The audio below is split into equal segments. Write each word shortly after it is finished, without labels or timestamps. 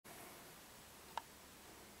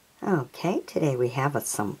Okay, today we have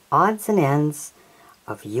some odds and ends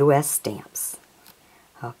of U.S. stamps.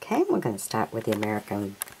 Okay, we're going to start with the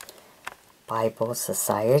American Bible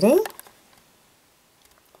Society.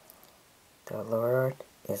 The Lord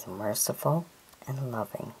is merciful and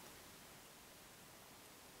loving.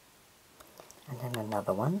 And then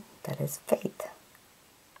another one that is faith.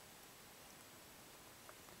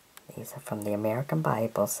 These are from the American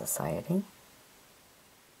Bible Society.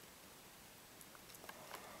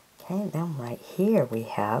 Okay, then right here we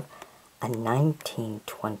have a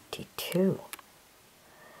 1922.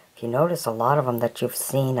 If you notice, a lot of them that you've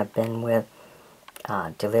seen have been with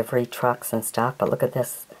delivery trucks and stuff, but look at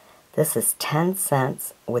this. This is 10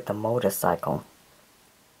 cents with a motorcycle.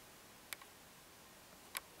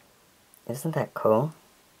 Isn't that cool?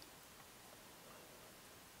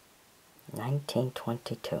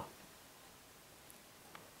 1922.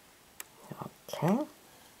 Okay.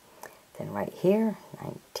 Then right here,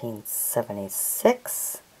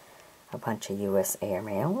 1976, a bunch of U.S.A.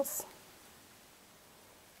 airmails.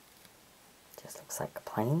 Just looks like a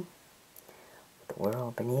plane with the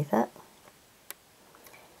world beneath it.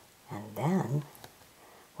 And then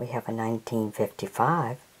we have a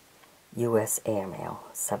 1955 U.S. airmail,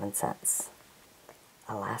 7 cents.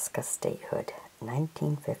 Alaska statehood,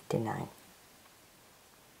 1959.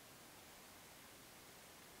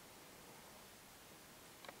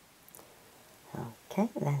 Okay,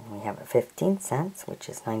 then we have a 15 cents, which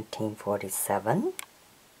is 1947.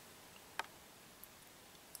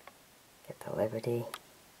 Get the Liberty,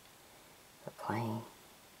 the plane.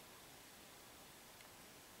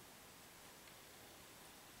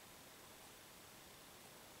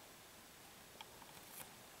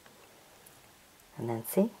 And then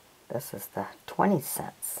see, this is the 20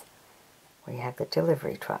 cents. We have the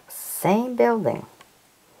delivery trucks. Same building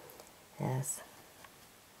as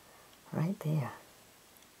right there.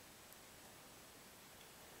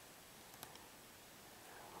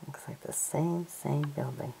 Looks like the same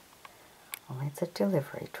building. Only it's a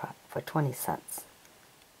delivery truck for 20 cents.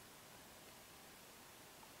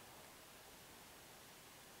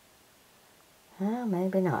 Well,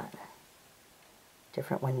 maybe not.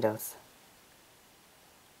 Different windows.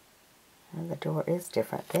 And the door is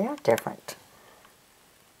different. They are different.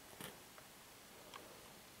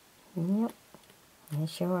 Yep.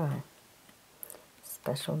 Yes, you are.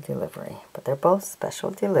 Special delivery. But they're both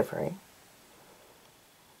special delivery.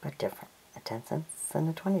 But different. A 10 cents and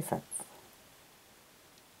a 20 cents.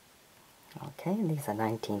 Okay, and these are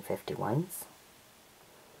 1951s.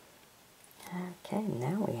 Okay,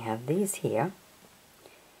 now we have these here.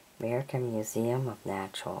 American Museum of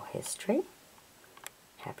Natural History.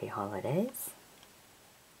 Happy holidays.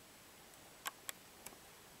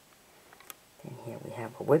 Then here we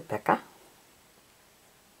have a woodpecker.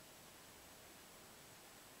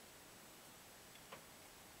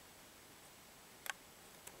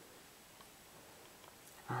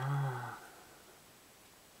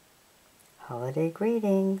 Holiday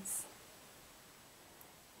greetings.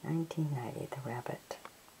 1990, the rabbit.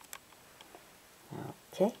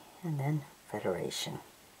 Okay, and then Federation.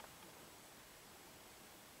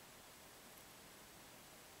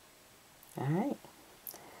 Alright,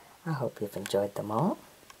 I hope you've enjoyed them all.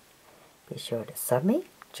 Be sure to sub me,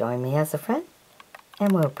 join me as a friend,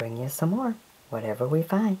 and we'll bring you some more, whatever we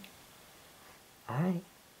find. Alright,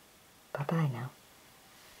 bye-bye now.